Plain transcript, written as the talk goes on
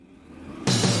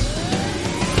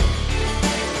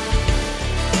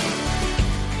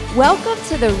Welcome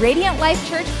to the Radiant Life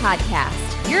Church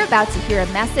podcast. You're about to hear a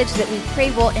message that we pray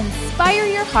will inspire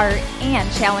your heart and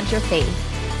challenge your faith.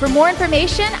 For more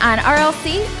information on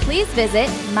RLC, please visit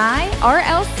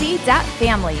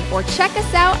myrlc.family or check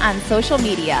us out on social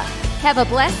media. Have a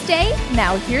blessed day.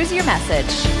 Now here's your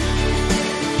message.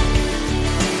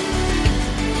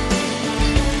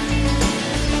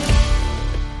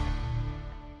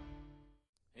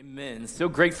 Amen. So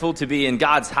grateful to be in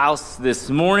God's house this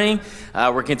morning.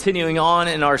 We're continuing on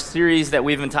in our series that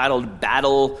we've entitled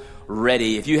Battle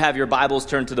Ready. If you have your Bibles,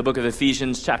 turn to the book of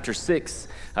Ephesians chapter 6.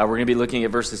 We're going to be looking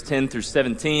at verses 10 through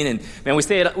 17. And man, we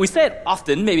say it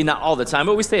often, maybe not all the time,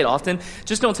 but we say it often.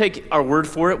 Just don't take our word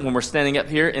for it when we're standing up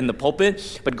here in the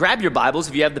pulpit. But grab your Bibles.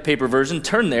 If you have the paper version,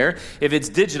 turn there. If it's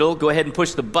digital, go ahead and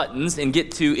push the buttons and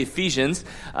get to Ephesians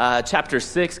chapter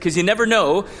 6. Because you never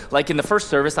know, like in the first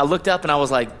service, I looked up and I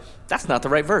was like, that's not the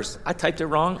right verse. I typed it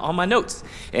wrong on my notes.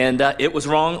 And it was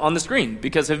wrong on the screen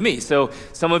because of me. So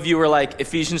some of you were like,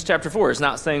 Ephesians chapter 4 is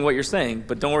not saying what you're saying.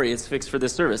 But don't worry, it's fixed for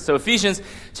this service. So Ephesians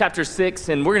chapter 6,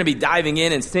 and we're going to be diving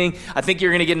in and seeing. I think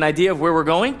you're going to get an idea of where we're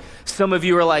going. Some of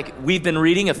you are like, we've been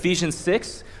reading Ephesians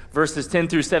 6, verses 10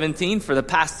 through 17 for the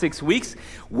past 6 weeks.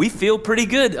 We feel pretty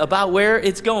good about where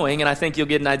it's going, and I think you'll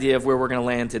get an idea of where we're going to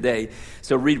land today.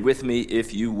 So read with me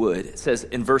if you would. It says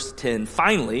in verse 10,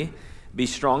 finally, be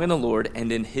strong in the Lord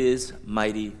and in his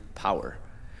mighty power.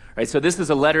 Right, so this is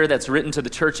a letter that's written to the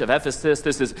church of Ephesus.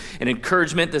 This is an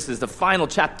encouragement. This is the final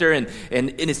chapter, and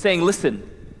it's saying, listen,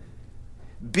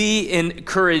 be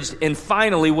encouraged. And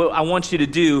finally, what I want you to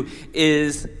do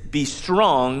is be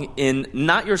strong in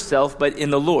not yourself, but in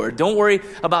the Lord. Don't worry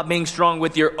about being strong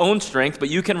with your own strength, but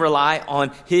you can rely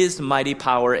on his mighty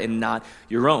power and not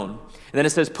your own. And then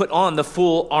it says, put on the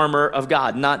full armor of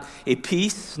God, not a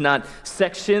piece, not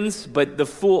sections, but the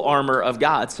full armor of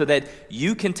God, so that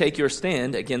you can take your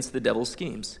stand against the devil's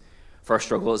schemes. For our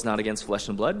struggle is not against flesh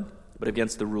and blood, but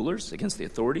against the rulers, against the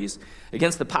authorities,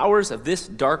 against the powers of this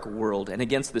dark world, and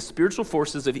against the spiritual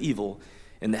forces of evil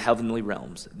in the heavenly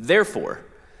realms. Therefore,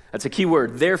 that's a key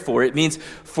word, therefore. It means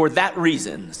for that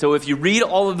reason. So if you read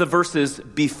all of the verses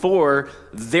before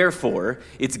therefore,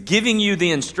 it's giving you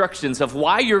the instructions of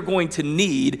why you're going to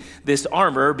need this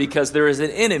armor, because there is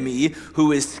an enemy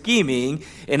who is scheming,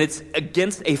 and it's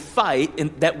against a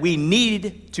fight that we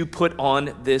need to put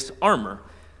on this armor.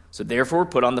 So therefore,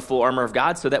 put on the full armor of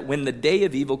God so that when the day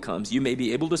of evil comes, you may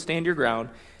be able to stand your ground.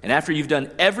 And after you've done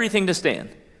everything to stand,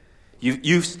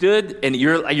 you've stood and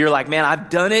you're like, man, I've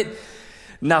done it.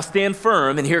 Now stand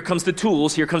firm, and here comes the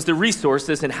tools, here comes the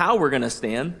resources, and how we're going to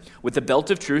stand, with the belt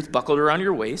of truth buckled around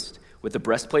your waist, with the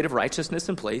breastplate of righteousness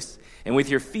in place, and with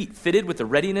your feet fitted with the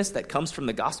readiness that comes from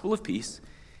the gospel of peace.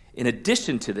 In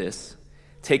addition to this,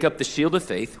 take up the shield of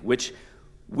faith, with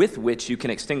which you can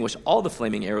extinguish all the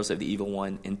flaming arrows of the evil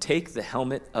one, and take the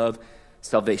helmet of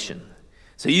salvation.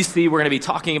 So you see, we're going to be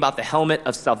talking about the helmet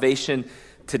of salvation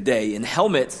today, and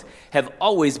helmets have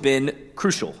always been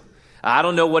crucial. I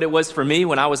don't know what it was for me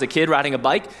when I was a kid riding a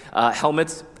bike.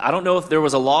 Helmets, I don't know if there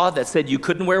was a law that said you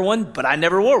couldn't wear one, but I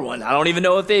never wore one. I don't even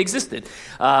know if they existed.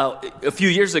 A few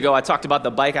years ago, I talked about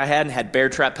the bike I had and had bear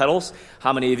trap pedals.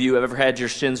 How many of you have ever had your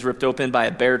shins ripped open by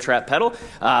a bear trap pedal?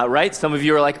 Right? Some of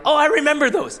you are like, oh, I remember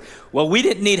those. Well, we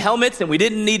didn't need helmets, and we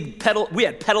didn't need we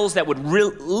had pedals that would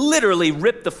literally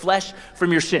rip the flesh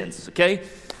from your shins, okay?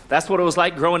 That's what it was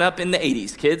like growing up in the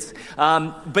 80s, kids.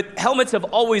 But helmets have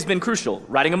always been crucial.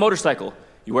 Riding a motorcycle,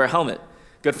 you wear a helmet.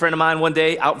 Good friend of mine one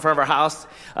day out in front of our house,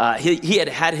 he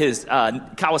had his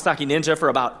Kawasaki Ninja for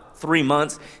about 3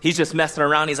 months. He's just messing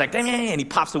around. He's like, dang, and he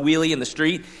pops a wheelie in the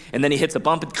street, and then he hits a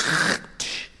bump, and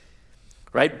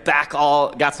right, back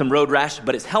all got some road rash.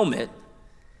 But his helmet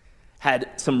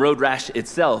had some road rash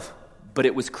itself, but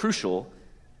it was crucial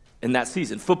in that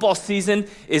season. Football season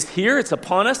is here. It's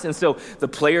upon us. And so the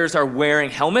players are wearing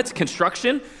helmets.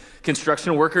 Construction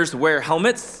workers wear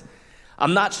helmets.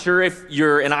 I'm not sure if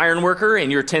you're an iron worker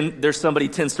and there's somebody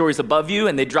 10 stories above you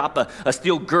and they drop a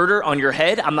steel girder on your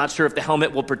head. I'm not sure if the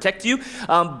helmet will protect you.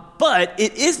 But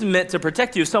it is meant to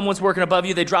protect you. If someone's working above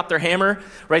you, they drop their hammer,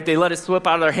 right? They let it slip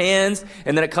out of their hands,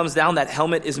 and then it comes down. That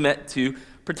helmet is meant to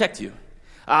protect you.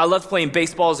 I loved playing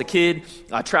baseball as a kid.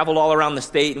 I traveled all around the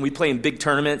state, and we played in big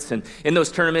tournaments. And in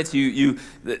those tournaments,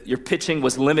 your pitching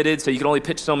was limited, so you could only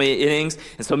pitch so many innings.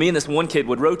 And so me and this one kid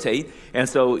would rotate. And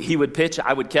so he would pitch,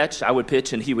 I would catch, I would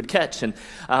pitch, and he would catch. And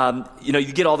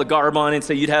you get all the garb on, and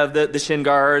so you'd have the shin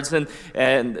guards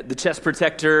and the chest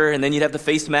protector, and then you'd have the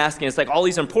face mask, and it's like all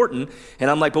these important. And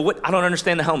I'm like, but what? I don't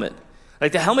understand the helmet.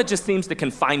 Like the helmet just seems to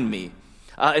confine me.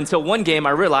 until one game I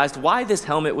realized why this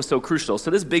helmet was so crucial. So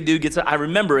this big dude I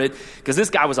remember it because this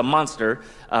guy was a monster.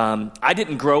 I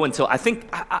didn't grow until, I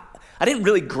didn't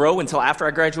really grow until after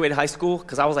I graduated high school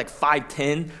because I was like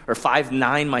 5'10" or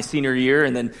 5'9" my senior year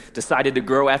and then decided to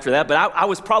grow after that. But I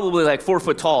was probably like 4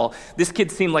 foot tall. This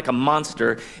kid seemed like a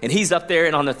monster. And he's up there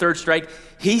and on the third strike,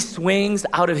 he swings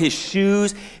out of his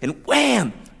shoes and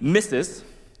wham, misses.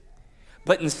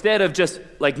 But instead of just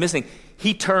like missing,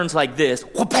 he turns like this,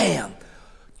 wha-bam,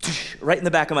 right in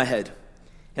the back of my head.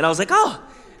 And I was like, oh,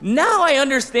 now I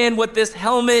understand what this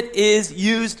helmet is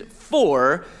used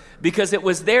for, because it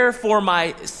was there for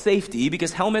my safety,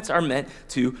 because helmets are meant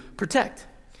to protect.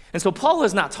 And so Paul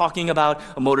is not talking about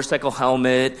a motorcycle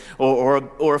helmet or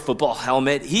a football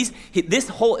helmet. This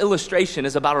whole illustration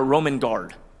is about a Roman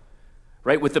guard,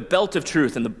 right? With the belt of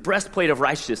truth and the breastplate of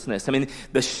righteousness. I mean,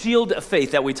 the shield of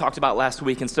faith that we talked about last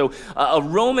week. And so a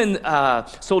Roman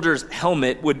soldier's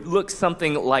helmet would look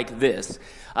something like this.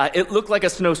 It looked like a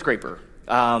snow scraper.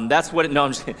 That's what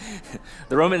I'm just kidding.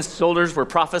 The Roman soldiers were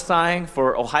prophesying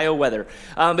for Ohio weather.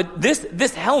 But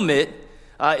this helmet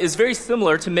is very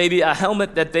similar to maybe a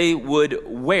helmet that they would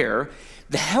wear.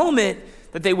 The helmet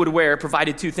that they would wear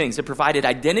provided two things. It provided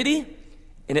identity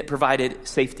and it provided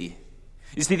safety.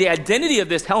 You see, the identity of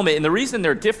this helmet, and the reason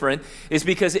they're different is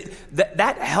because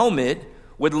that helmet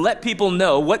would let people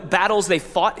know what battles they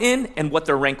fought in and what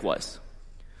their rank was.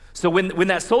 So when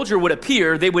that soldier would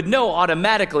appear, they would know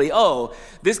automatically, oh,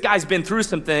 this guy's been through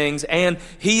some things and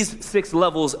he's 6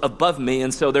 levels above me.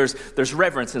 And so there's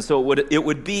reverence. And so it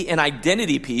would be an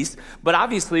identity piece, but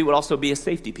obviously it would also be a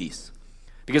safety piece.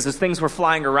 Because as things were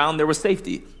flying around, there was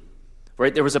safety,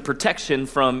 right? There was a protection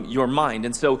from your mind.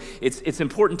 And so it's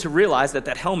important to realize that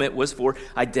helmet was for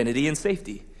identity and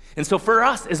safety. And so for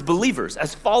us as believers,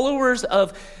 as followers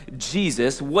of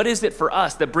Jesus, what is it for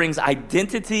us that brings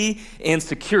identity and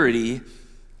security?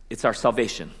 It's our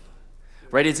salvation,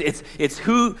 right? It's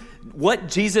what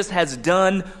Jesus has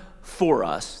done for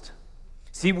us.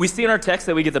 See, we see in our text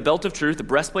that we get the belt of truth, the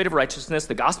breastplate of righteousness,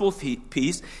 the gospel of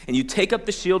peace, and you take up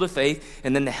the shield of faith,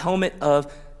 and then the helmet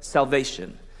of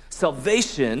salvation.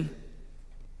 Salvation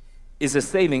is a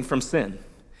saving from sin.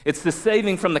 It's the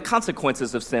saving from the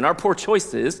consequences of sin, our poor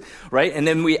choices, right? And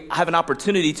then we have an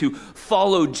opportunity to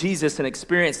follow Jesus and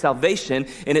experience salvation.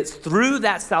 And it's through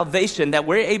that salvation that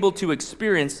we're able to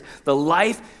experience the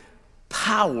life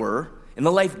power and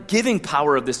the life-giving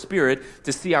power of the Spirit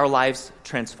to see our lives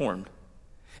transformed.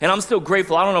 And I'm so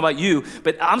grateful, I don't know about you,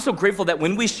 but I'm so grateful that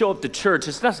when we show up to church,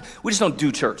 we just don't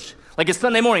do church. Like it's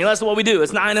Sunday morning, that's what we do.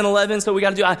 It's 9 and 11, so we got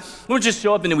to do. We don't just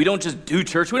show up and we don't just do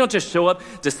church. We don't just show up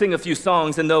to sing a few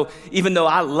songs. And even though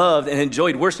I loved and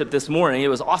enjoyed worship this morning, it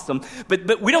was awesome.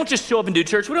 But we don't just show up and do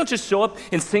church. We don't just show up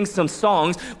and sing some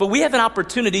songs. But we have an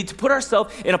opportunity to put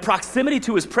ourselves in a proximity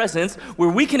to His presence where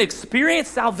we can experience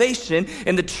salvation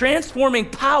and the transforming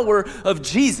power of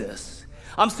Jesus.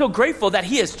 I'm so grateful that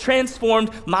He has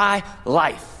transformed my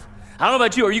life. I don't know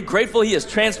about you. Are you grateful He has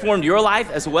transformed your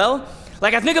life as well?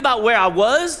 Like I think about where I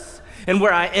was and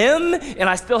where I am, and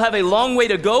I still have a long way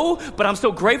to go, but I'm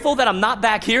so grateful that I'm not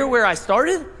back here where I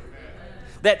started.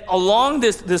 That along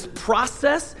this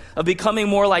process of becoming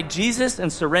more like Jesus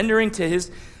and surrendering to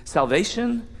His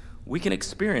salvation, we can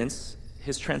experience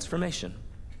His transformation.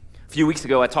 A few weeks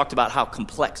ago, I talked about how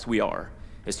complex we are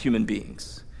as human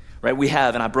beings. Right? We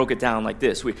have, and I broke it down like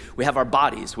this, we have our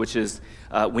bodies, which is,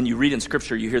 when you read in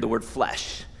Scripture, you hear the word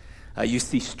flesh. You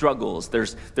see struggles.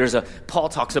 Paul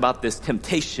talks about this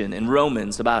temptation in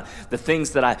Romans, about the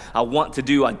things that I want to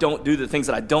do, I don't do, the things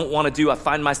that I don't want to do, I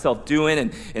find myself doing.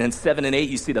 And in 7 and 8,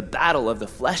 you see the battle of the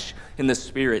flesh and the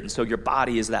spirit. And so your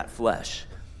body is that flesh.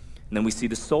 And then we see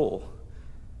the soul.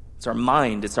 It's our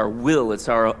mind, it's our will, it's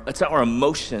our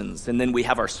emotions. And then we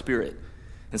have our spirit.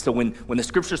 And so when the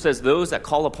Scripture says those that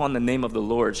call upon the name of the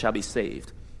Lord shall be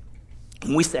saved,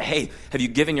 when we say, hey, have you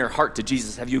given your heart to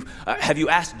Jesus? Have you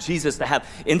asked Jesus to have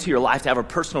into your life, to have a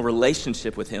personal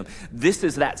relationship with Him? This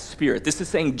is that spirit. This is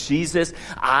saying, Jesus,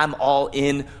 I'm all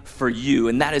in for you.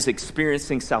 And that is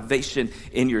experiencing salvation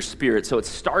in your spirit. So it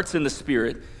starts in the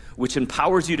spirit, which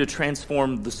empowers you to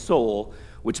transform the soul,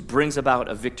 which brings about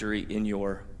a victory in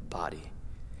your body.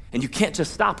 And you can't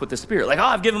just stop with the Spirit. Like,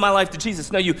 I've given my life to Jesus.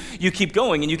 No, you keep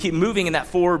going and you keep moving in that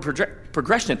forward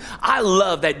progression. I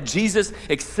love that Jesus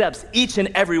accepts each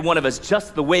and every one of us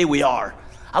just the way we are.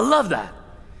 I love that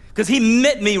because He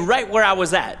met me right where I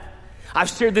was at. I've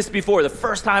shared this before. The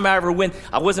first time I ever went,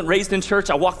 I wasn't raised in church.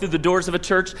 I walked through the doors of a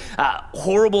church.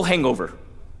 Horrible hangover.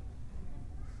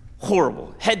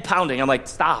 Horrible. Head pounding. I'm like,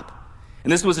 stop.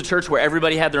 And this was a church where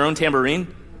everybody had their own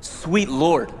tambourine. Sweet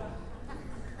Lord.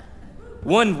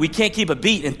 1, we can't keep a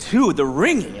beat, and 2, the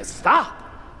ringing is stop.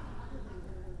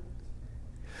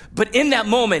 But in that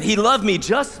moment, he loved me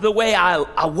just the way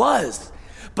I was.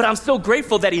 But I'm so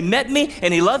grateful that he met me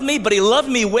and he loved me, but he loved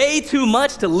me way too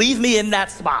much to leave me in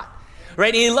that spot.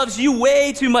 Right? And he loves you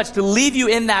way too much to leave you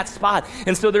in that spot.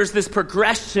 And so there's this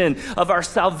progression of our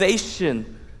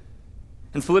salvation.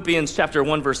 In Philippians chapter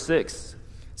 1, verse 6,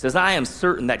 it says, I am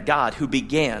certain that God who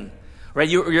began, right?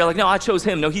 You're like, no, I chose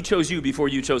him. No, he chose you before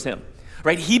you chose him.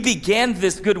 Right? He began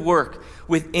this good work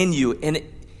within you. And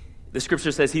the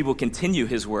scripture says he will continue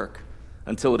his work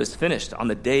until it is finished on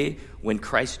the day when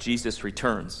Christ Jesus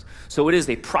returns. So it is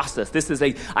a process. This is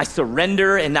I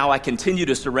surrender, and now I continue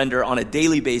to surrender on a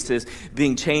daily basis,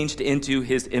 being changed into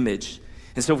his image.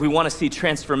 And so if we want to see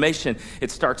transformation,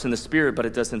 it starts in the spirit, but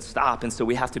it doesn't stop. And so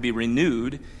we have to be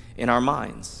renewed in our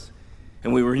minds.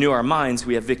 And when we renew our minds,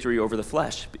 we have victory over the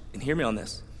flesh. And hear me on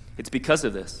this. It's because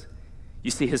of this. You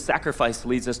see, his sacrifice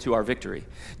leads us to our victory.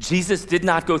 Jesus did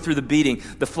not go through the beating,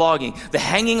 the flogging, the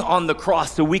hanging on the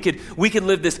cross so we could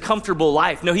live this comfortable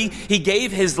life. No, he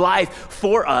gave his life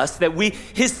for us,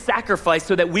 his sacrifice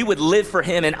so that we would live for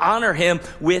him and honor him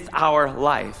with our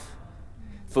life.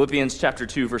 Philippians chapter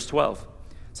 2, verse 12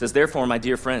 says, therefore, my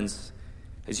dear friends,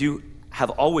 as you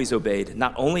have always obeyed,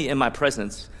 not only in my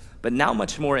presence, but now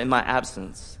much more in my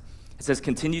absence, it says,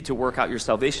 continue to work out your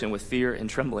salvation with fear and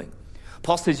trembling.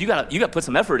 Paul says you got to put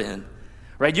some effort in,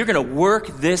 right? You're going to work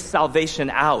this salvation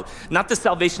out. Not the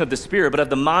salvation of the spirit, but of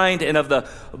the mind and of the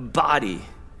body.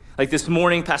 Like this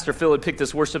morning, Pastor Phil had picked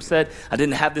this worship set. I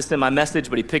didn't have this in my message,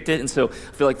 but he picked it. And so I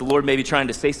feel like the Lord may be trying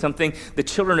to say something. The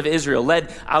children of Israel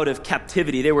led out of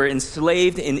captivity. They were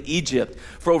enslaved in Egypt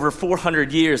for over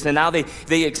 400 years. And now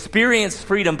they experienced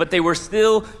freedom, but they were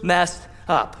still messed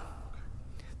up.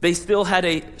 They still had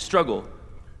a struggle.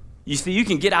 You see, you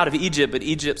can get out of Egypt, but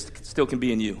Egypt still can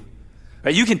be in you.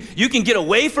 Right? You can get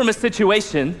away from a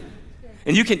situation,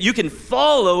 and you can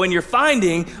follow in your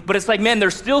finding, but it's like, man,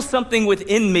 there's still something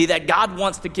within me that God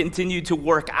wants to continue to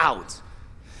work out.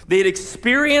 They had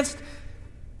experienced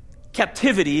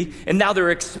captivity, and now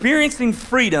they're experiencing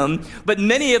freedom, but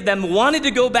many of them wanted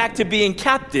to go back to being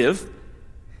captive,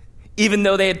 even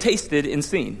though they had tasted and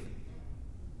seen.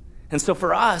 And so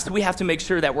for us, we have to make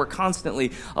sure that we're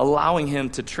constantly allowing him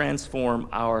to transform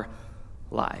our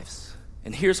lives.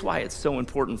 And here's why it's so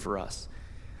important for us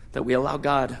that we allow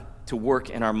God to work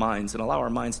in our minds and allow our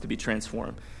minds to be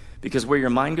transformed. Because where your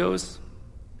mind goes,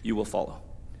 you will follow.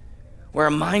 Where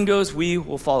our mind goes, we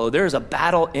will follow. There is a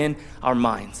battle in our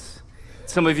minds.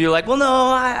 Some of you are like, well,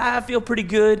 no, I feel pretty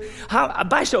good.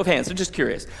 By show of hands, I'm just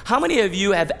curious. How many of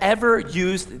you have ever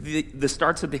used the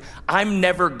starts of the, I'm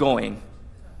never going?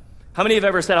 How many have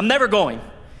ever said, I'm never going?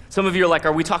 Some of you are like,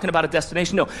 are we talking about a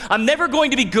destination? No, I'm never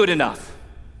going to be good enough.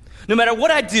 No matter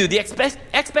what I do, the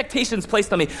expectations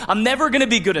placed on me, I'm never going to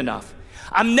be good enough.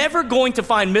 I'm never going to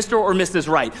find Mr. or Mrs.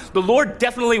 Right. The Lord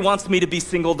definitely wants me to be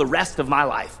single the rest of my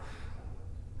life.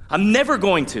 I'm never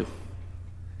going to.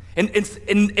 And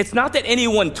it's not that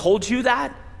anyone told you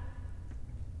that.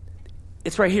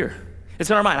 It's right here. It's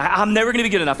in our mind. I'm never going to be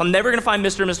good enough. I'm never going to find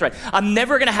Mr. or Mrs. Right. I'm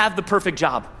never going to have the perfect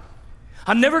job.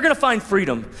 I'm never going to find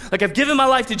freedom. Like, I've given my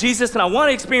life to Jesus and I want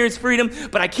to experience freedom,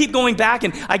 but I keep going back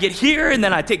and I get here and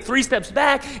then I take 3 steps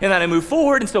back and then I move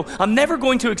forward. And so I'm never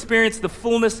going to experience the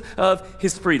fullness of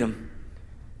his freedom.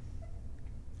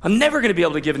 I'm never going to be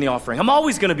able to give in the offering. I'm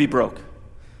always going to be broke.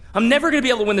 I'm never going to be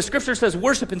able to, when the scripture says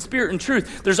worship in spirit and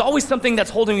truth, there's always something that's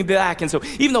holding me back. And so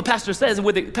even though Pastor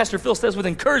Phil says with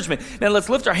encouragement, man, let's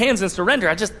lift our hands and surrender.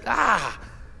 And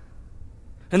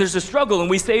there's a struggle and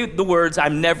we say the words,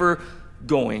 I'm never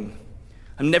going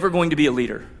to be a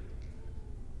leader.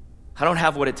 I don't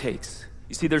have what it takes.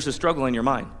 You see, there's a struggle in your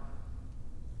mind.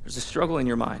 There's a struggle in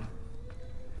your mind.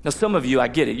 Now, some of you, I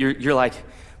get it. You're like,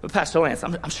 but Pastor Lance,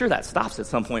 I'm sure that stops at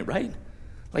some point, right?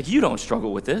 Like, you don't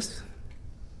struggle with this.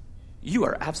 You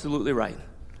are absolutely right.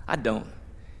 I don't.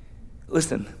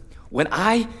 Listen, when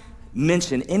I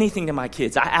mention anything to my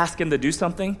kids, I ask them to do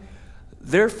something,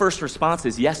 their first response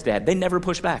is, yes, Dad. They never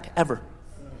push back, ever.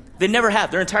 They never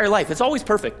have their entire life. It's always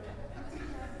perfect.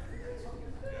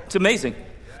 It's amazing.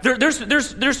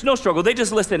 There's no struggle. They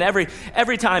just listen every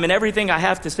time, and everything I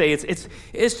have to say,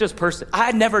 it's just person.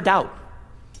 I never doubt.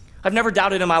 I've never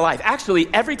doubted in my life. Actually,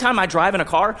 every time I drive in a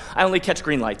car, I only catch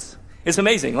green lights. It's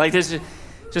amazing. Like, it's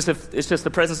just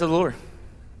the presence of the Lord.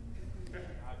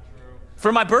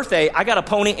 For my birthday, I got a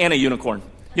pony and a unicorn.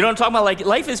 You know what I'm talking about? Like,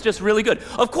 life is just really good.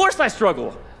 Of course I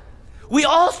struggle. We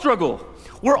all struggle.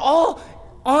 We're all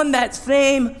on that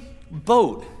same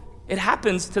boat. It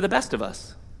happens to the best of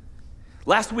us.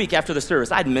 Last week after the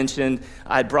service,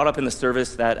 I'd brought up in the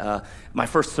service that my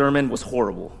first sermon was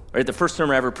horrible. Right, the first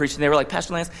sermon I ever preached, and they were like,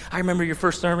 Pastor Lance, I remember your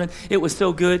first sermon. It was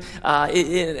so good.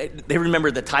 They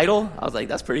remembered the title. I was like,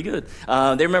 that's pretty good.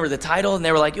 They remembered the title, and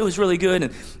they were like, it was really good,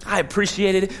 and I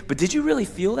appreciated it. But did you really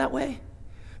feel that way?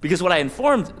 Because what I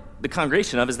informed the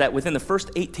congregation of is that within the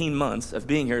first 18 months of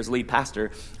being here as lead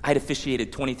pastor, I'd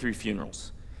officiated 23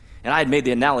 funerals. And I had made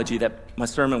the analogy that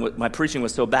my preaching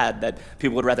was so bad that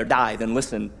people would rather die than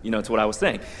listen, to what I was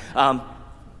saying. And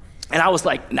I was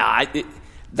like,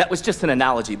 that was just an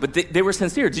analogy. But they were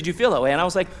sincere. Did you feel that way? And I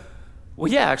was like,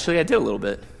 well, yeah, actually, I did a little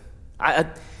bit. I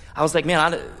was like,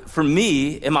 man, for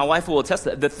me, and my wife will attest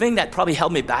that, the thing that probably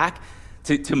held me back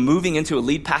to moving into a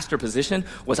lead pastor position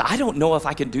was I don't know if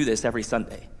I can do this every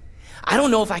Sunday. I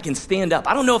don't know if I can stand up.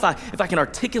 I don't know if I can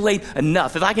articulate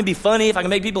enough, if I can be funny, if I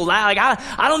can make people laugh. Like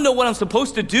I don't know what I'm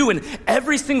supposed to do. And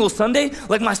every single Sunday,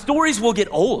 like my stories will get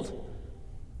old.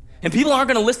 And people aren't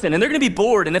going to listen, and they're going to be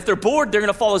bored. And if they're bored, they're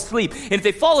going to fall asleep. And if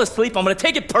they fall asleep, I'm going to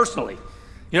take it personally.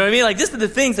 You know what I mean? Like, these are the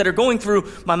things that are going through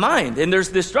my mind, and there's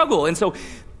this struggle. And so,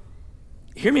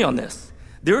 hear me on this.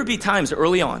 There would be times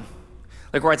early on,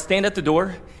 like where I'd stand at the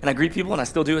door, and I greet people, and I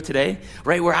still do it today,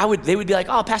 right? Where they would be like,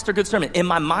 oh, Pastor, good sermon. In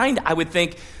my mind, I would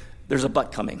think, there's a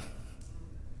but coming.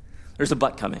 There's a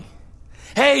but coming.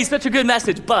 Hey, such a good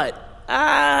message, but,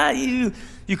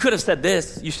 you could have said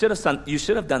this. You should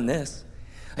have done this.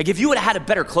 Like, if you would have had a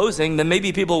better closing, then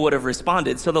maybe people would have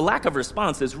responded. So the lack of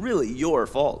response is really your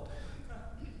fault.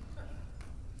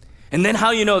 And then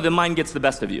how the mind gets the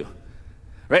best of you,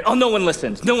 right? Oh, no one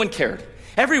listened. No one cared.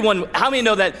 How many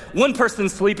know that one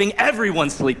person's sleeping,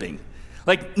 everyone's sleeping?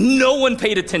 Like, no one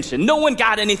paid attention. No one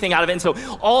got anything out of it. And so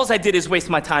all I did is waste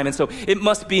my time. And so it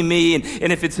must be me.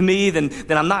 And if it's me, then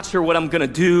I'm not sure what I'm going to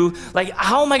do. Like,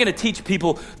 how am I going to teach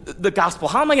people the gospel?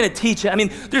 How am I going to teach it? I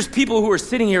mean, there's people who are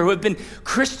sitting here who have been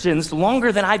Christians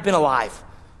longer than I've been alive.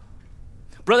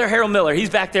 Brother Harold Miller, he's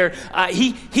back there.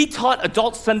 He taught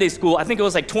adult Sunday school, I think it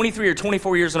was like 23 or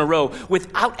 24 years in a row,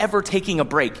 without ever taking a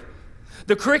break.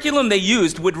 The curriculum they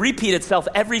used would repeat itself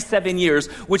every 7 years,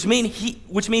 which means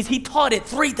he taught it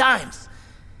 3 times.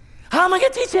 How am I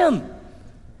going to teach him?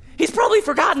 He's probably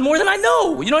forgotten more than I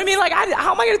know. You know what I mean? Like,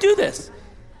 how am I going to do this?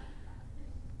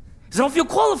 Because I don't feel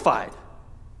qualified.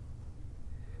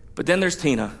 But then there's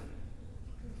Tina.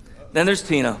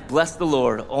 Bless the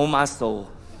Lord, oh my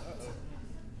soul.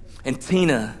 And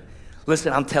Tina,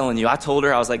 listen, I'm telling you, I told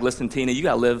her, I was like, listen, Tina, you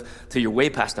got to live till you're way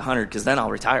past 100 because then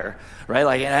I'll retire, right?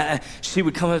 Like, she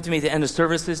would come up to me at the end of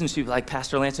services and she'd be like,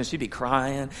 Pastor Lance, and she'd be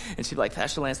crying. And she'd be like,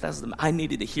 Pastor Lance, I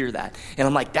needed to hear that. And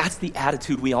I'm like, that's the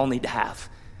attitude we all need to have,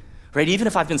 right? Even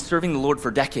if I've been serving the Lord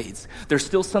for decades, there's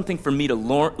still something for me to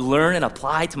learn and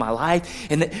apply to my life.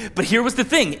 But here was the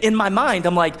thing. In my mind,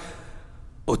 I'm like,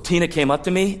 oh, Tina came up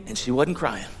to me and she wasn't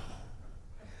crying.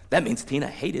 That means Tina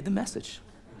hated the message.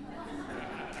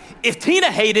 If Tina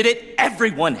hated it,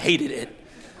 everyone hated it,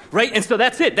 right? And so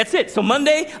that's it. So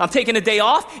Monday, I'm taking a day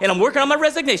off, and I'm working on my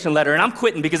resignation letter, and I'm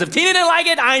quitting, because if Tina didn't like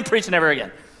it, I ain't preaching ever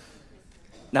again.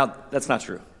 Now, that's not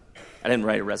true. I didn't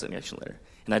write a resignation letter,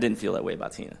 and I didn't feel that way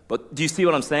about Tina. But do you see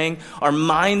what I'm saying? Our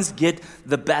minds get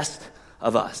the best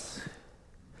of us.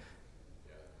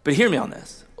 But hear me on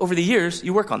this. Over the years,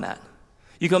 you work on that.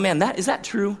 You go, man, is that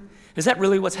true? Is that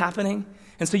really what's happening?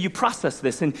 And so you process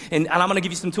this, and I'm going to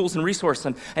give you some tools and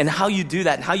resources and how you do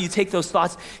that, and how you take those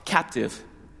thoughts captive,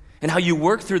 and how you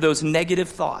work through those negative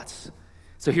thoughts.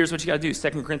 So here's what you got to do.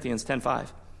 2 Corinthians 10:5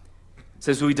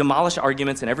 says, we demolish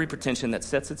arguments and every pretension that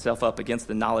sets itself up against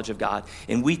the knowledge of God,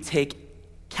 and we take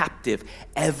captive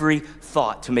every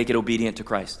thought to make it obedient to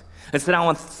Christ. And so now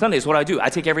on Sundays, what do? I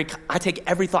take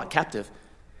every thought captive.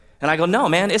 And I go, no,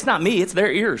 man, it's not me, it's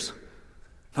their ears.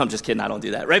 I'm just kidding, I don't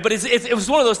do that, right? But it was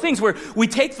one of those things where we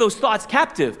take those thoughts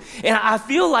captive. And I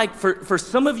feel like for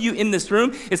some of you in this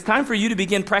room, it's time for you to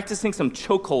begin practicing some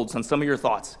chokeholds on some of your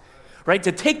thoughts, right?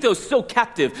 To take those so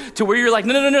captive to where you're like,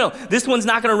 no, this one's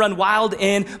not going to run wild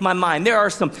in my mind. There are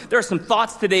some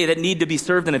thoughts today that need to be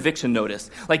served an eviction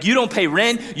notice. Like, you don't pay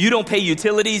rent, you don't pay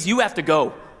utilities, you have to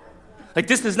go. Like,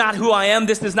 this is not who I am,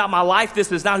 this is not my life,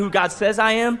 this is not who God says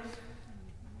I am.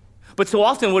 But so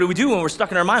often, what do we do when we're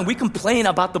stuck in our mind? We complain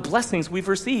about the blessings we've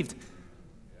received.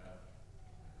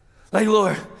 Like,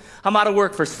 Lord, I'm out of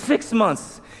work for 6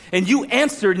 months, and you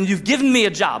answered, and you've given me a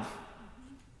job.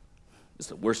 It's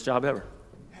the worst job ever.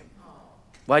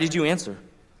 Why did you answer?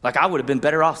 Like, I would have been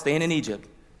better off staying in Egypt.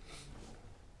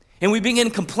 And we begin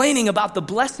complaining about the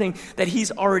blessing that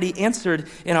he's already answered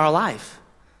in our life.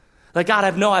 Like, God,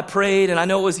 I prayed, and I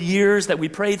know it was years that we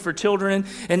prayed for children,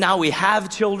 and now we have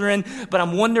children, but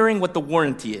I'm wondering what the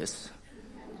warranty is.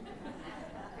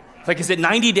 Like, is it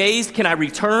 90 days? Can I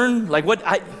return? Like,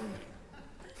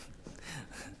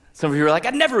 some of you are like,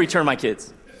 I'd never return my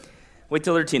kids. Wait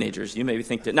till they're teenagers. You maybe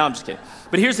think that. No, I'm just kidding.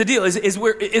 But here's the deal,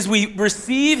 is we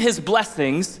receive his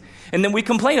blessings, and then we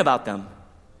complain about them.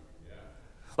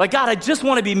 Like, God, I just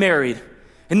want to be married.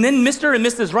 And then Mr. and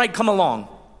Mrs. Right come along.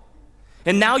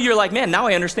 And now you're like, man, now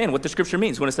I understand what the scripture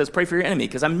means when it says pray for your enemy,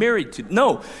 because I'm married to.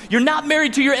 No, you're not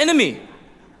married to your enemy.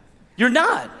 You're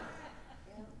not.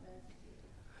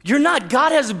 You're not.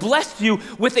 God has blessed you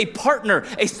with a partner,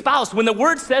 a spouse. When the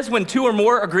word says when two or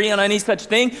more agree on any such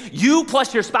thing, you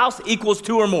plus your spouse equals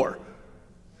two or more.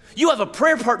 You have a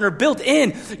prayer partner built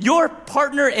in. Your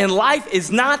partner in life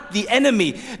is not the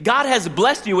enemy. God has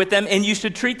blessed you with them, and you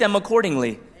should treat them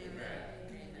accordingly.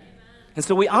 And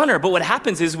so we honor, but what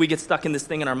happens is we get stuck in this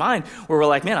thing in our mind where we're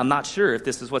like, man, I'm not sure if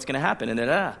this is what's going to happen. And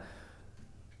then,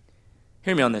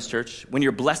 Hear me on this, church. When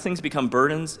your blessings become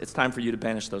burdens, it's time for you to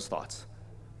banish those thoughts.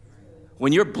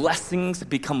 When your blessings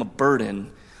become a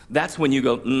burden, that's when you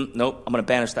go, nope, I'm going to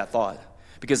banish that thought.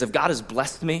 Because if God has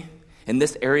blessed me in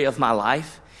this area of my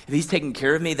life, if he's taking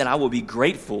care of me, then I will be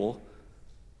grateful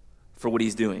for what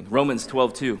he's doing. Romans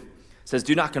 12:2 says,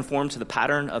 do not conform to the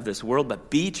pattern of this world, but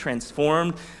be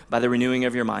transformed by the renewing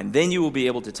of your mind. Then you will be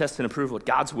able to test and approve what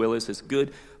God's will is, his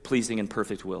good, pleasing, and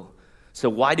perfect will. So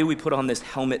why do we put on this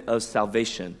helmet of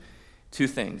salvation? Two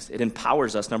things. It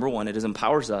empowers us. Number one, it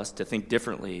empowers us to think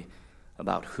differently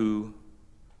about who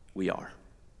we are.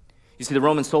 You see, the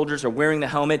Roman soldiers are wearing the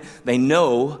helmet. They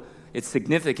know it's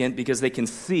significant because they can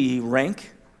see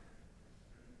rank.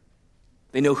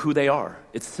 They know who they are.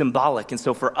 It's symbolic. And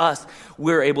so for us,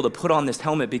 we're able to put on this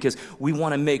helmet because we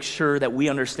want to make sure that we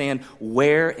understand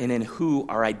where and in who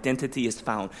our identity is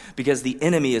found. Because the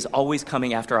enemy is always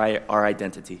coming after our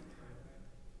identity.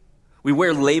 We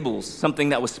wear labels, something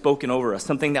that was spoken over us,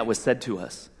 something that was said to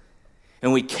us.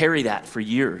 And we carry that for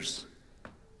years.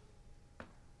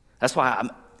 That's why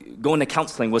going to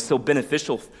counseling was so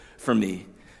beneficial for me.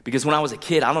 Because when I was a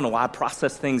kid, I don't know why I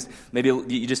processed things. Maybe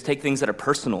you just take things that are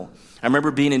personal. I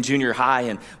remember being in junior high,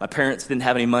 and my parents didn't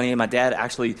have any money, and my dad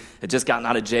actually had just gotten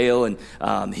out of jail,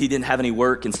 and he didn't have any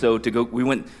work. And so we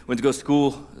went to go to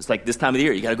school. It's like this time of the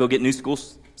year, you got to go get new school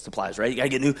supplies, right? You got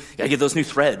to get those new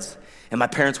threads. And my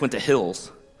parents went to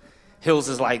Hills. Hills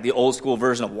is like the old school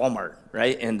version of Walmart,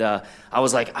 right? And I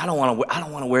was like, I don't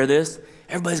want to wear this.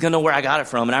 Everybody's going to know where I got it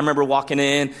from. And I remember walking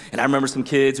in, and I remember some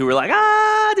kids who were like,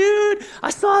 dude, I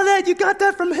saw that. You got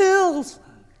that from Hills.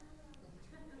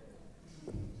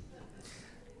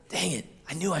 Dang it.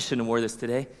 I knew I shouldn't have wore this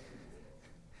today.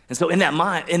 And so in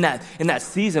that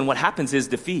season, what happens is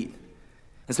defeat.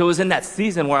 And so it was in that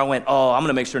season where I went, I'm going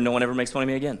to make sure no one ever makes fun of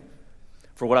me again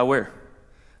for what I wear.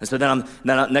 And so then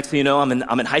next thing you know, I'm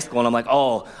in high school, and I'm like,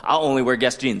 I'll only wear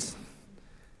Guess jeans.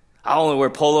 I'll only wear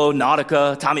Polo,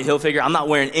 Nautica, Tommy Hilfiger. I'm not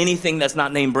wearing anything that's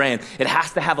not name brand. It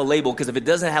has to have a label, because if it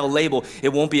doesn't have a label, it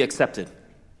won't be accepted.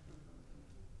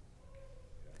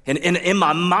 And in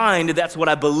my mind, that's what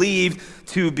I believe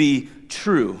to be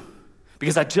true,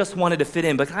 because I just wanted to fit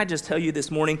in. But can I just tell you this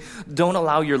morning, don't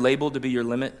allow your label to be your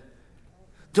limit.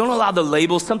 Don't allow the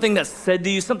label, something that's said to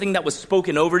you, something that was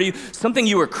spoken over to you, something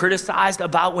you were criticized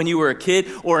about when you were a kid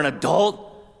or an adult,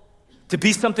 to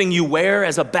be something you wear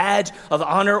as a badge of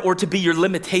honor, or to be your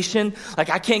limitation. Like,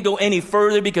 I can't go any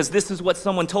further because this is what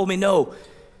someone told me. No.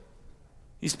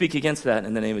 You speak against that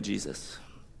in the name of Jesus.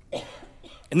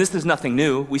 And this is nothing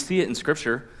new. We see it in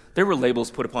Scripture. There were labels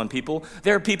put upon people.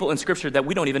 There are people in Scripture that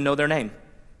we don't even know their name.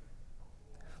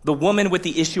 The woman with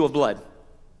the issue of blood.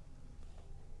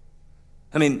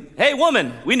 I mean, hey,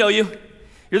 woman, we know you.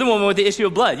 You're the woman with the issue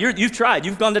of blood. You've tried.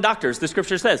 You've gone to doctors. The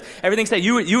scripture says. Everything said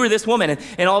you were this woman,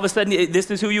 and all of a sudden, this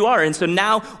is who you are. And so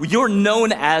now you're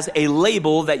known as a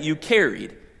label that you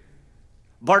carried.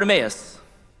 Bartimaeus.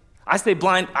 I say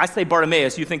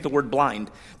Bartimaeus, you think the word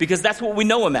blind, because that's what we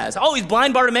know him as. He's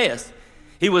blind Bartimaeus.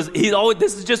 He's always,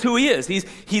 this is just who he is.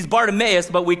 He's Bartimaeus,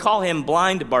 but we call him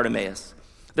blind Bartimaeus.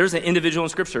 There's an individual in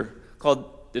scripture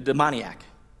called the demoniac.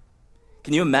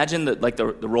 Can you imagine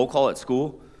the roll call at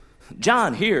school?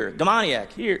 John here,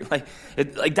 demoniac here.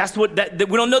 That's what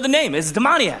we don't know the name. It's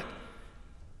demoniac.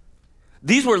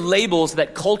 These were labels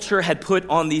that culture had put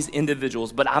on these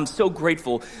individuals, but I'm so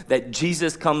grateful that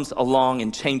Jesus comes along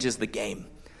and changes the game.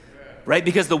 Right?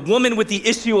 Because the woman with the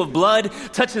issue of blood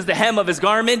touches the hem of his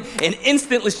garment, and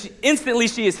instantly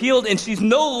she is healed, and she's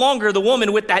no longer the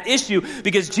woman with that issue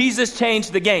because Jesus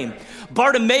changed the game.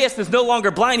 Bartimaeus is no longer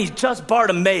blind, he's just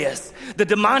Bartimaeus. The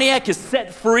demoniac is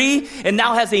set free and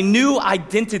now has a new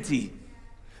identity.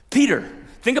 Peter,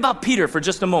 think about Peter for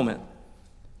just a moment.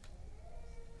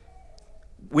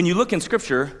 When you look in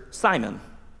Scripture, Simon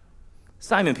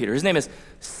Simon Peter. His name is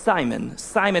Simon.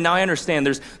 Simon. Now I understand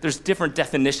there's different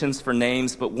definitions for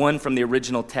names, but one from the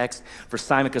original text for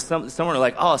Simon, because someone are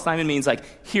like, oh, Simon means like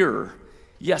hearer.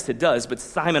 Yes, it does, but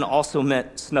Simon also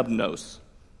meant snub nose.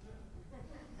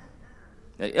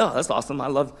 Oh, that's awesome. I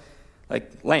love,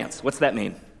 like, Lance. What's that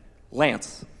mean?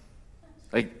 Lance.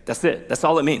 Like, that's it. That's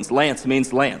all it means. Lance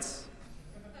means Lance.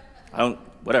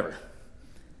 Whatever.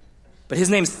 But his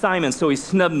name's Simon, so he's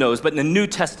snub-nosed. But in the New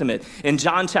Testament, in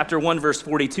John chapter 1, verse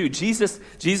 42, Jesus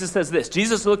says this.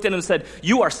 Jesus looked at him and said,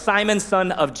 you are Simon,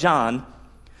 son of John.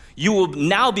 You will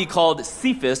now be called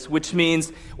Cephas, which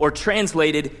means, or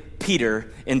translated,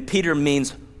 Peter. And Peter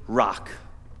means rock.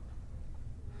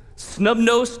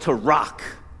 Snub-nosed to rock.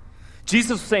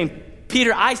 Jesus was saying,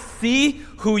 Peter, I see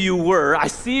who you were. I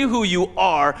see who you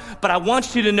are, but I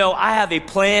want you to know I have a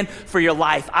plan for your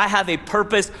life. I have a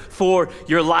purpose for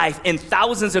your life. And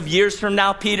thousands of years from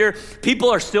now, Peter,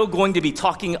 people are still going to be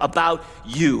talking about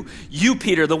you. You,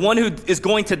 Peter, the one who is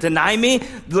going to deny me.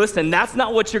 Listen, that's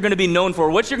not what you're going to be known for.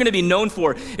 What you're going to be known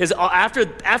for is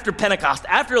after Pentecost,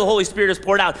 after the Holy Spirit is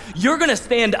poured out, you're going to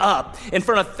stand up in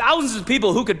front of thousands of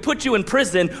people who could put you in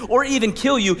prison or even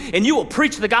kill you, and you will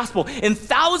preach the gospel. And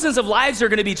thousands of lives are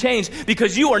going to be changed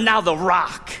because you are now the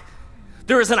rock.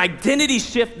 There is an identity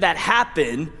shift that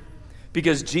happened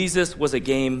because Jesus was a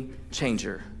game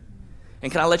changer.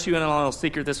 And can I let you in on a little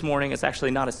secret this morning? It's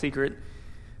actually not a secret,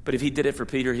 but if he did it for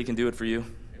Peter, he can do it for you.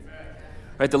 Amen.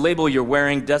 Right? The label you're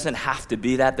wearing doesn't have to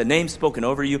be that. The name spoken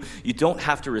over you, you don't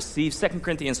have to receive. 2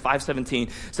 Corinthians 5:17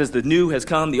 says the new has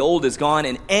come, the old is gone,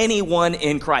 and anyone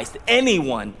in Christ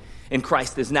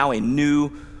is now a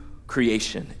new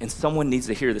creation. And someone needs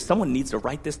to hear this. Someone needs to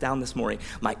write this down this morning.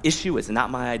 My issue is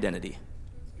not my identity.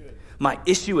 My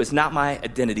issue is not my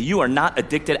identity. You are not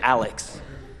addicted Alex.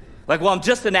 Like, well, I'm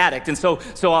just an addict, and so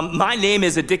my name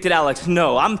is addicted Alex.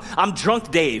 No, I'm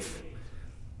drunk Dave.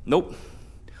 Nope.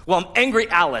 Well, I'm angry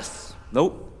Alice.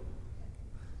 Nope.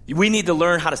 We need to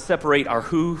learn how to separate our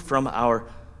who from our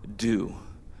do,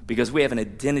 because we have an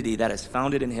identity that is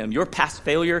founded in him. Your past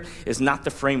failure is not the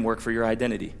framework for your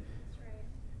identity.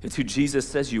 It's who Jesus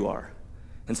says you are.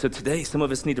 And so today, some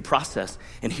of us need to process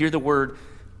and hear the word,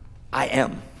 I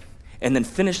am. And then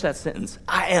finish that sentence,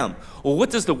 I am. Well,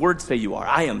 what does the word say you are?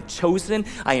 I am chosen.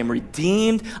 I am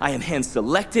redeemed. I am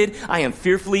hand-selected. I am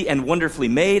fearfully and wonderfully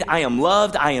made. I am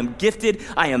loved. I am gifted.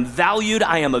 I am valued.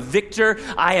 I am a victor.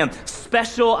 I am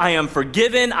special. I am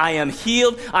forgiven. I am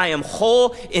healed. I am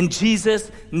whole in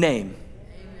Jesus' name.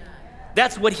 Amen.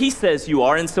 That's what he says you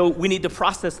are. And so we need to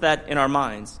process that in our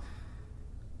minds.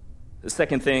 The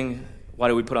second thing, why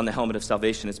do we put on the helmet of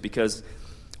salvation, is because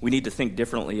we need to think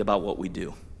differently about what we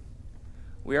do.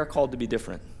 We are called to be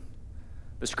different.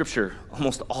 The scripture,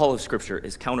 almost all of scripture,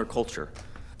 is counterculture.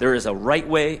 There is a right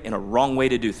way and a wrong way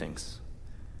to do things.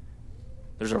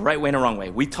 There's a right way and a wrong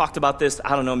way. We talked about this,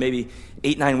 maybe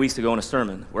 8-9 weeks ago in a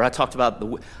sermon where I talked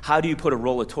about how do you put a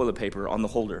roll of toilet paper on the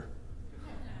holder?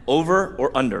 Over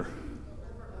or under?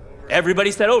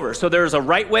 Everybody said over. So there's a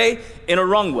right way and a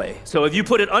wrong way. So if you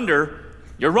put it under,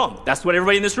 you're wrong. That's what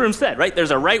everybody in this room said, right?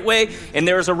 There's a right way and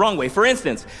there is a wrong way. For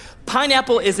instance,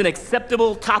 pineapple is an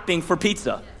acceptable topping for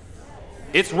pizza.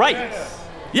 It's right.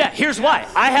 Yeah, here's why.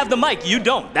 I have the mic. You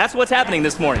don't. That's what's happening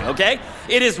this morning, okay?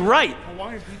 It is right.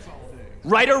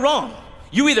 Right or wrong.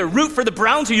 You either root for the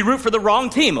Browns or you root for the wrong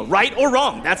team. Right or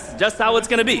wrong. That's just how it's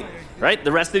going to be, right?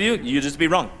 The rest of you just be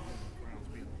wrong.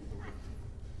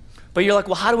 But you're like,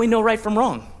 well, how do we know right from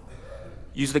wrong?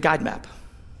 Use the guide map.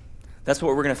 That's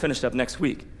what we're going to finish up next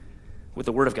week with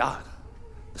the Word of God,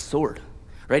 the sword,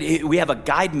 right? We have a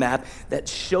guide map that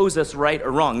shows us right or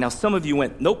wrong. Now, some of you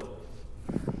went, nope.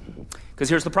 Because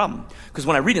here's the problem. Because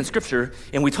when I read in Scripture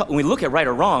and when we look at right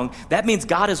or wrong, that means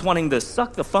God is wanting to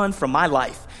suck the fun from my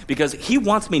life because he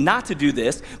wants me not to do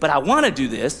this, but I want to do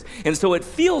this. And so it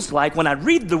feels like when I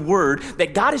read the Word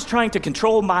that God is trying to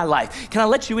control my life. Can I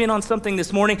let you in on something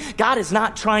this morning? God is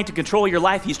not trying to control your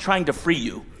life. He's trying to free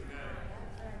you.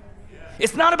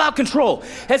 It's not about control.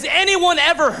 Has anyone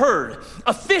ever heard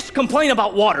a fish complain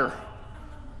about water?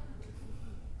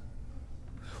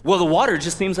 Well, the water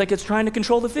just seems like it's trying to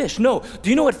control the fish. No.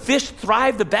 Do you know what fish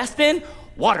thrive the best in?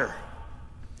 Water.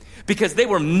 Because they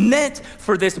were meant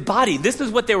for this body. This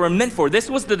is what they were meant for. This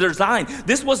was the design.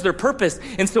 This was their purpose.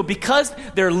 And so because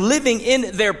they're living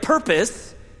in their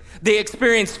purpose, they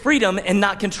experience freedom and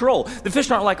not control. The fish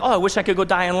aren't like, oh, I wish I could go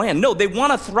die on land. No, they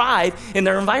want to thrive in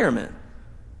their environment.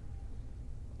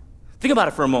 Think about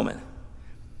it for a moment.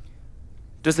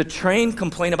 Does a train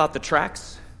complain about the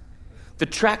tracks? The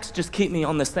tracks just keep me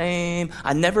on the same.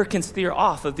 I never can steer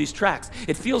off of these tracks.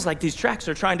 It feels like these tracks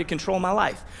are trying to control my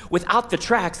life. Without the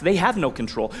tracks, they have no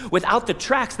control. Without the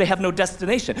tracks, they have no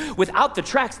destination. Without the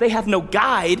tracks, they have no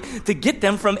guide to get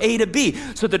them from A to B.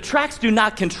 So the tracks do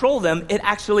not control them. It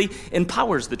actually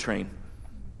empowers the train.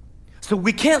 So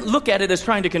we can't look at it as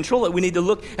trying to control it. We need to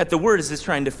look at the word as it's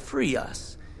trying to free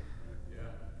us.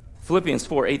 Philippians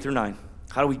 4, 8 through 9.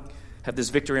 How do we have this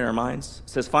victory in our minds? It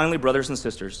says, finally, brothers and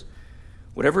sisters,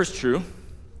 whatever is true,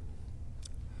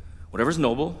 whatever is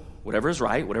noble, whatever is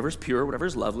right, whatever is pure, whatever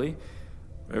is lovely,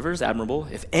 whatever is admirable,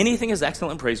 if anything is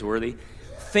excellent and praiseworthy,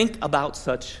 think about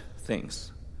such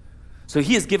things. So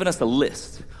he has given us a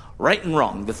list, right and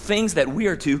wrong, the things that we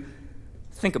are to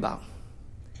think about.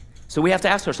 So we have to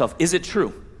ask ourselves, is it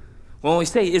true? When we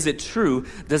say, is it true,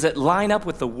 does it line up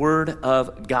with the Word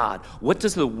of God? What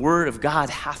does the Word of God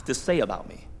have to say about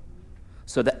me?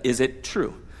 So that, is it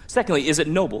true? Secondly, is it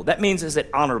noble? That means, is it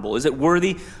honorable? Is it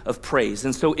worthy of praise?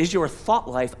 And so is your thought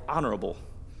life honorable?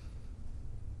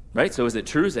 Right? So is it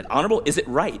true? Is it honorable? Is it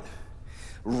right?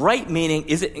 Right meaning,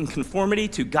 is it in conformity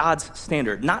to God's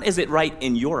standard? Not is it right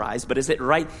in your eyes, but is it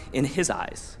right in His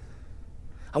eyes?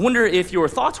 I wonder if your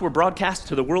thoughts were broadcast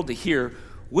to the world to hear,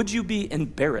 would you be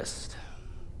embarrassed?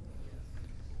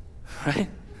 Right?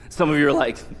 Some of you are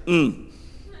like,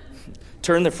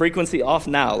 turn the frequency off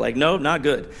now. Like, no, not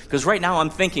good. Because right now I'm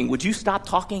thinking, would you stop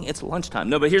talking? It's lunchtime.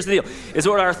 No, but here's the deal. Is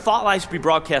what our thought lives be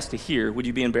broadcast to hear, would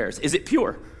you be embarrassed? Is it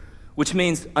pure? Which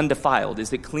means undefiled.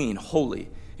 Is it clean, holy?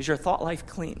 Is your thought life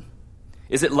clean?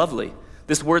 Is it lovely?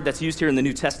 This word that's used here in the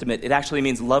New Testament, it actually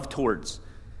means love towards.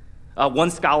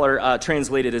 One scholar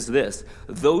translated as this: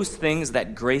 those things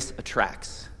that grace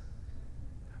attracts.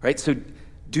 Right? So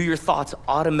do your thoughts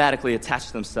automatically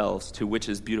attach themselves to which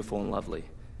is beautiful and lovely?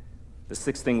 The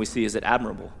sixth thing we see, is it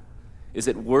admirable? Is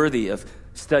it worthy of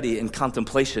study and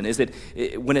contemplation? Is it,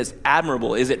 when it's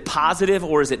admirable, is it positive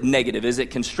or is it negative? Is it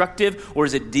constructive or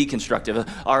is it deconstructive?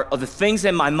 Are the things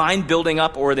in my mind building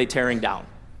up or are they tearing down?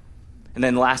 And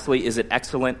then lastly, is it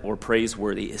excellent or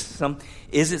praiseworthy?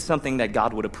 Is it something that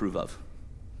God would approve of?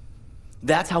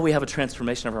 That's how we have a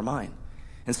transformation of our mind.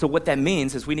 And so what that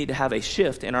means is we need to have a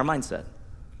shift in our mindset.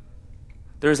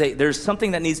 There's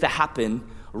something that needs to happen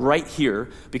right here,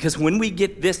 because when we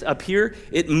get this up here,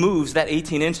 it moves that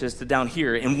 18 inches to down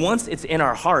here. And once it's in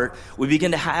our heart, we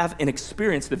begin to have and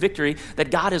experience the victory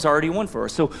that God has already won for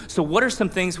us. So what are some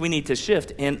things we need to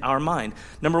shift in our mind?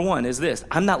 Number one is this: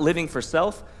 I'm not living for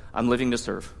self, I'm living to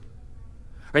serve.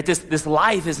 Right? This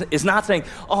life is not saying,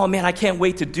 oh man, I can't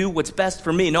wait to do what's best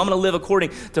for me. No, I'm going to live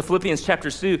according to Philippians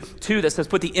chapter 2 that says,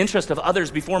 put the interest of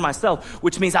others before myself,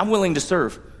 which means I'm willing to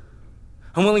serve.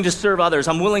 I'm willing to serve others.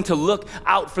 I'm willing to look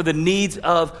out for the needs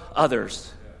of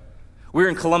others. We were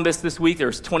in Columbus this week.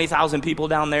 There's 20,000 people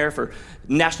down there for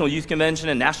National Youth Convention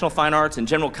and National Fine Arts and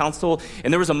General Council.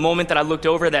 And there was a moment that I looked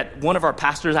over that one of our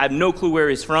pastors, I have no clue where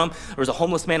he's from. There was a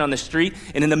homeless man on the street.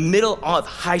 And in the middle of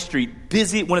High Street,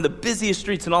 one of the busiest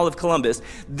streets in all of Columbus,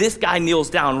 this guy kneels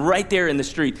down right there in the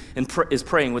street and is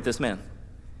praying with this man.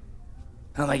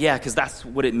 And I'm like, yeah, because that's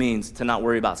what it means to not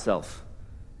worry about self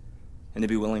and to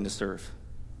be willing to serve.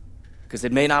 Because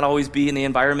it may not always be in the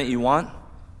environment you want,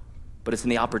 but it's in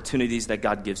the opportunities that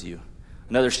God gives you.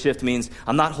 Another shift means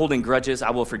I'm not holding grudges, I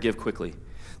will forgive quickly.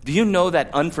 Do you know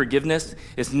that unforgiveness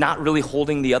is not really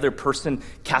holding the other person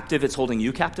captive, it's holding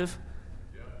you captive?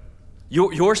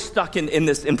 You're stuck in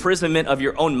this imprisonment of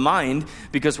your own mind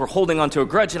because we're holding on to a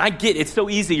grudge. And I get it's so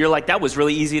easy. You're like, that was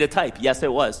really easy to type. Yes,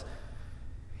 it was.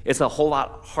 It's a whole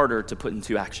lot harder to put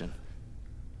into action.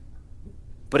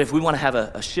 But if we want to have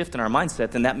a shift in our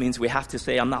mindset, then that means we have to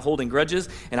say, I'm not holding grudges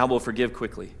and I will forgive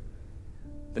quickly.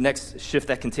 The next shift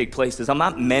that can take place is I'm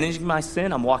not managing my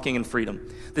sin, I'm walking in freedom.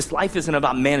 This life isn't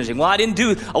about managing. Well,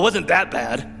 I wasn't that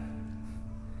bad.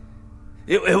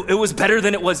 It was better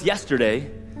than it was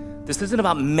yesterday. This isn't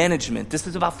about management. This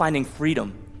is about finding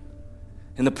freedom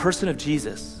in the person of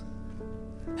Jesus.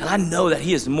 And I know that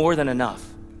He is more than enough.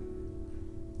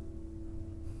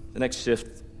 The next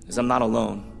shift is I'm not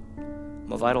alone.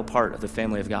 I'm a vital part of the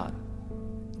family of God.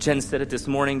 Jen said it this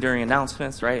morning during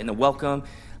announcements, right? In the welcome,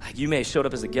 you may have showed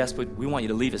up as a guest, but we want you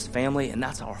to leave as family, and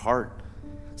that's our heart.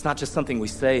 It's not just something we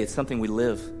say, it's something we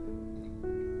live.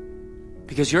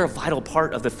 Because you're a vital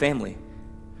part of the family.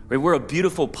 Right? We're a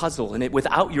beautiful puzzle, and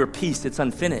without your piece, it's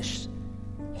unfinished.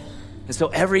 And so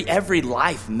every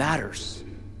life matters.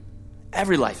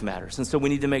 Every life matters. And so we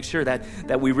need to make sure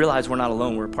that we realize we're not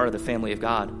alone. We're a part of the family of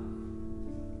God.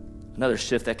 Another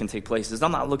shift that can take place is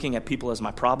I'm not looking at people as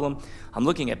my problem. I'm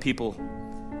looking at people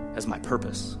as my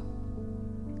purpose.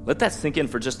 Let that sink in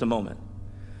for just a moment.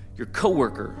 Your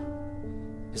coworker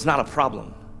is not a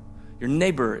problem. Your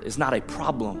neighbor is not a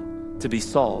problem to be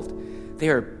solved. They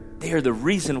are the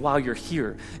reason why you're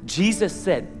here. Jesus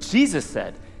said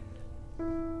that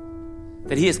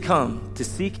he has come to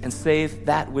seek and save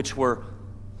that which were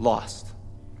lost.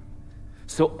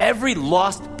 So every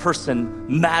lost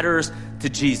person matters to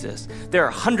Jesus. There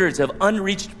are hundreds of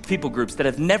unreached people groups that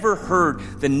have never heard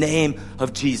the name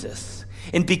of Jesus.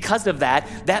 And because of that,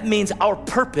 that means our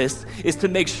purpose is to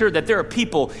make sure that there are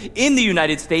people in the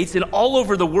United States and all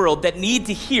over the world that need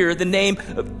to hear the name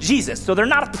of Jesus. So they're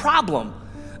not a problem,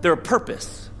 they're a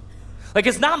purpose. Like,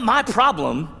 it's not my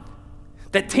problem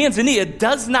that Tanzania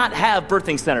does not have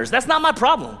birthing centers. That's not my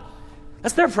problem.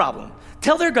 That's their problem.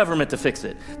 Tell their government to fix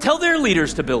it. Tell their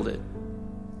leaders to build it.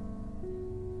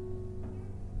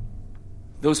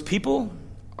 Those people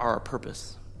are our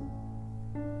purpose.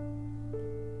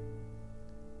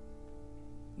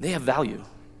 They have value.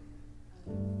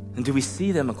 And do we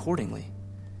see them accordingly?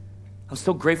 I'm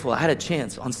so grateful. I had a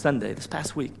chance on Sunday, this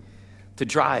past week, to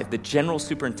drive the general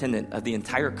superintendent of the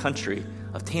entire country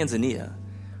of Tanzania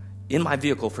in my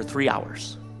vehicle for 3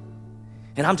 hours.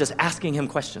 And I'm just asking him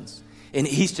questions. And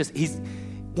he's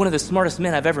one of the smartest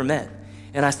men I've ever met.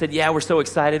 And I said, yeah, we're so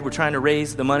excited. We're trying to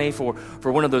raise the money for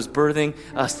one of those birthing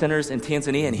centers in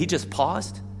Tanzania. And he just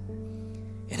paused.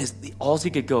 And all he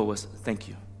could go was, thank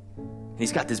you. And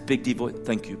he's got this big deep voice,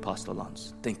 thank you, Pastor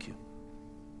Lance, thank you.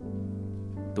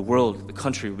 The world, the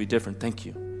country will be different, thank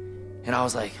you. And I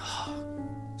was like,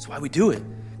 that's why we do it.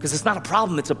 Because it's not a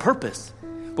problem, it's a purpose.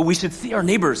 But we should see our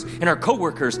neighbors and our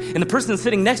coworkers and the person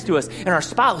sitting next to us and our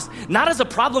spouse, not as a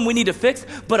problem we need to fix,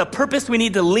 but a purpose we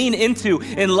need to lean into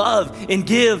and love and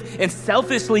give and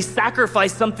selfishly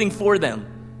sacrifice something for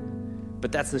them.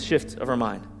 But that's the shift of our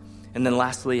mind. And then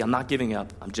lastly, I'm not giving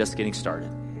up, I'm just getting started.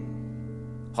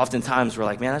 Oftentimes we're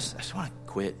like, man, I just want to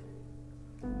quit.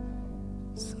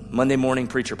 It's a Monday morning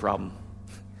preacher problem.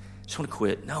 I just want to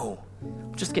quit. No,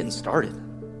 I'm just getting started.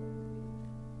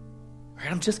 All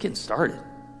right, I'm just getting started.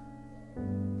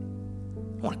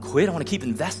 I want to quit. I want to keep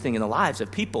investing in the lives of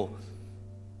people.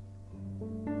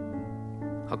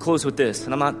 I'll close with this,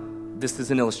 and this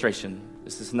is an illustration.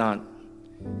 This is not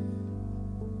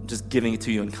just giving it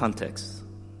to you in context.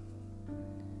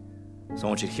 So I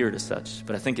want you to hear it as such,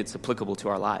 but I think it's applicable to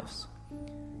our lives.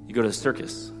 You go to the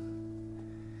circus,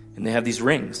 and they have these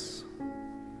rings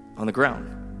on the ground.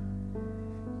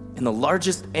 And the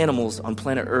largest animals on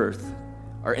planet Earth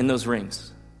are in those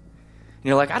rings. And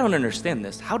you're like, I don't understand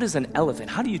this. How does an elephant,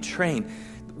 how do you train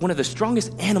one of the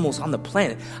strongest animals on the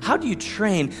planet? How do you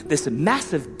train this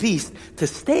massive beast to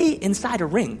stay inside a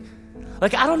ring?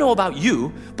 Like, I don't know about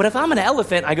you, but if I'm an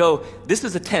elephant, I go, this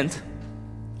is a tent.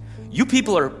 You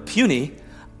people are puny.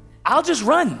 I'll just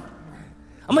run.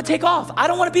 I'm going to take off. I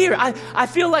don't want to be here. I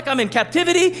feel like I'm in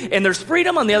captivity and there's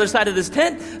freedom on the other side of this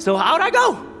tent. So how'd I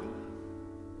go?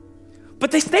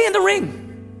 But they stay in the ring.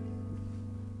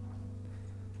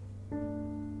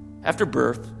 After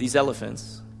birth, these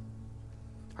elephants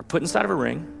are put inside of a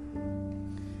ring.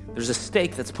 There's a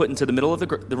stake that's put into the middle of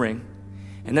the ring.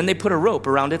 And then they put a rope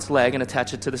around its leg and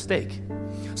attach it to the stake.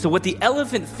 So what the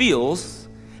elephant feels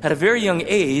at a very young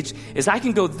age is I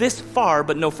can go this far,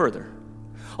 but no further.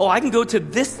 Oh, I can go to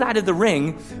this side of the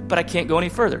ring, but I can't go any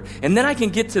further. And then I can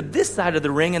get to this side of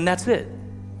the ring, and that's it.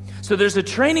 So there's a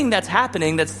training that's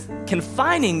happening that's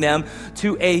confining them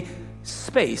to a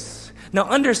space. Now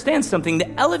understand something,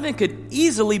 the elephant could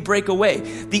easily break away.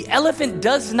 The elephant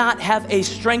does not have a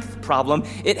strength problem,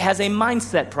 it has a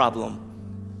mindset problem.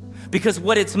 Because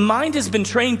what its mind has been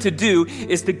trained to do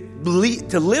is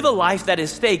to live a life that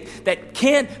is staked, that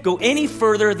can't go any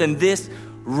further than this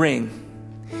ring.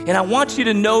 And I want you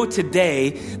to know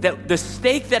today that the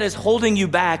stake that is holding you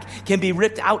back can be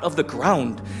ripped out of the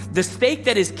ground. The stake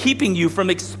that is keeping you from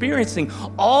experiencing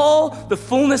all the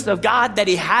fullness of God that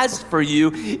He has for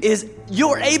you is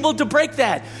you're able to break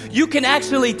that. You can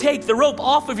actually take the rope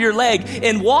off of your leg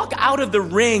and walk out of the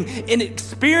ring and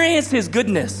experience His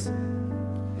goodness.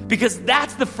 Because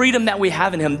that's the freedom that we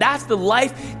have in Him. That's the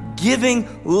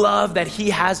life-giving love that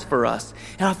He has for us.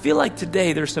 And I feel like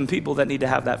today there's some people that need to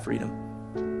have that freedom.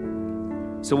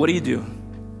 So what do?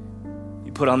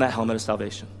 You put on that helmet of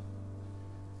salvation.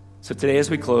 So today as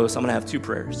we close, I'm going to have two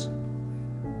prayers.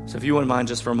 So if you wouldn't mind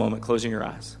just for a moment closing your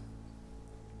eyes.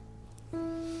 I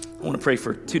want to pray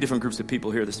for two different groups of people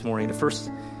here this morning. The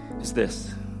first is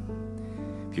this.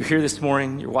 If you're here this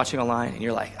morning, you're watching online, and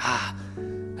you're like,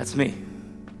 that's me.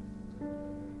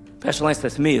 Pastor Lance,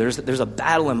 that's me. There's a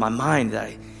battle in my mind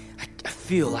that I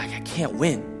feel like I can't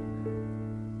win.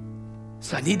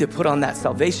 So I need to put on that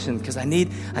salvation because I need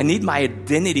my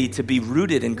identity to be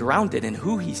rooted and grounded in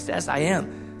who He says I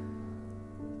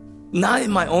am. Not in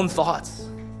my own thoughts,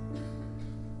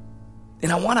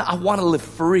 And I want to live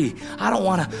free. I don't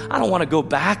want to go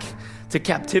back to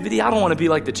captivity. I don't want to be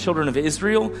like the children of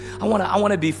Israel. I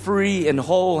want to be free and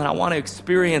whole, and I want to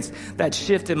experience that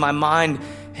shift in my mind,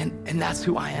 and that's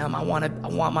who I am. I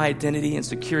want my identity and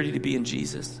security to be in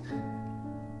Jesus.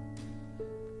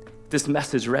 This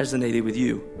message resonated with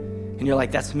you, and you're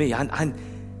like, that's me. I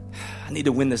need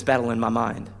to win this battle in my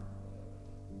mind.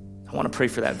 I want to pray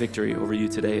for that victory over you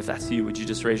today. If that's you, would you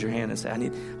just raise your hand and say, I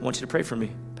want you to pray for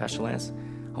me, Pastor Lance.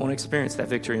 I want to experience that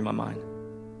victory in my mind.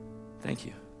 Thank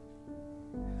you.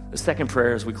 The second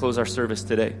prayer as we close our service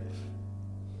today,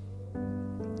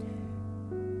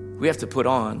 we have to put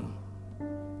on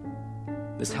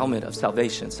this helmet of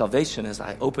salvation. Salvation, as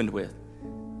I opened with,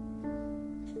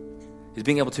 is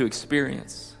being able to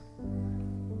experience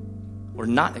or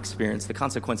not experience the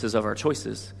consequences of our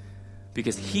choices,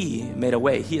 because he made a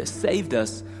way. He has saved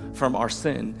us from our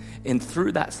sin. And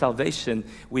through that salvation,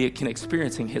 we can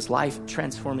experiencing his life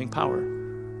transforming power.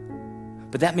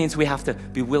 But that means we have to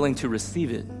be willing to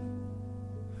receive it.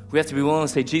 We have to be willing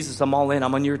to say, Jesus, I'm all in.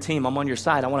 I'm on your team. I'm on your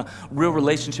side. I want a real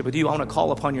relationship with you. I want to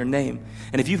call upon your name.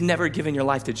 And if you've never given your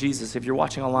life to Jesus, if you're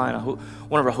watching online,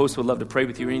 one of our hosts would love to pray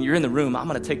with you. And you're in the room, I'm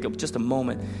going to take just a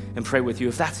moment and pray with you.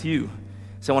 If that's you,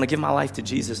 so I want to give my life to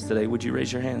Jesus today, would you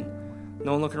raise your hand?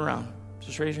 No one looking around.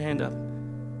 Just raise your hand up.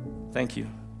 Thank you.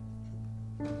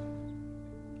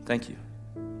 Thank you.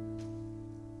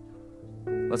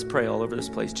 Let's pray all over this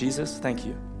place. Jesus, thank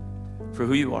you for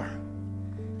who you are.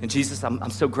 And Jesus,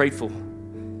 I'm so grateful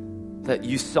that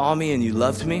you saw me and you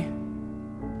loved me.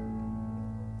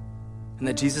 And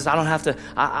that, Jesus, I don't have to,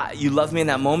 you love me in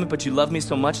that moment, but you love me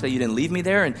so much that you didn't leave me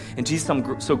there. And Jesus,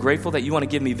 I'm so grateful that you want to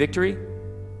give me victory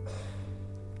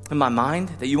in my mind,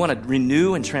 that you want to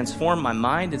renew and transform my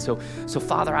mind. And so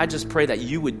Father, I just pray that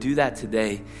you would do that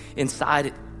today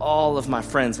inside all of my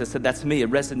friends that said, that's me. It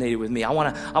resonated with me. I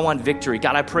want victory.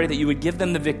 God, I pray that you would give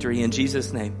them the victory in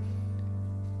Jesus' name.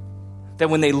 That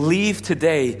when they leave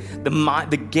today,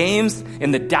 the games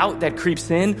and the doubt that creeps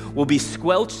in will be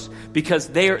squelched, because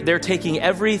they're taking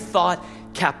every thought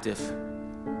captive.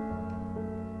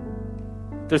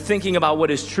 They're thinking about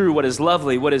what is true, what is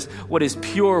lovely, what is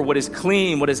pure, what is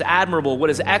clean, what is admirable, what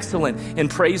is excellent and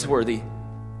praiseworthy.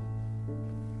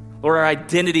 Lord, our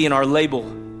identity and our label,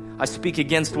 I speak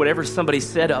against whatever somebody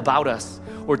said about us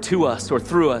or to us or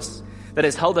through us that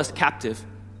has held us captive.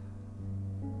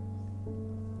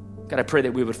 God, I pray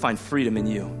that we would find freedom in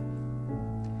you.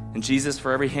 And Jesus,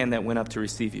 for every hand that went up to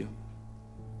receive you,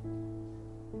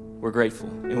 we're grateful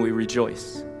and we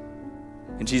rejoice.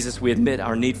 And Jesus, we admit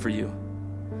our need for you.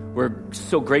 We're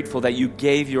so grateful that you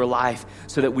gave your life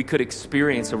so that we could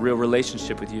experience a real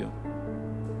relationship with you.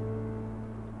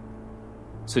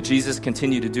 So Jesus,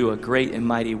 continue to do a great and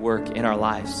mighty work in our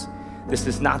lives. This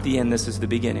is not the end, this is the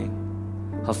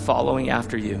beginning of following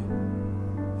after you.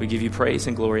 We give you praise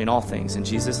and glory in all things. In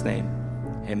Jesus' name,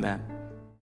 amen.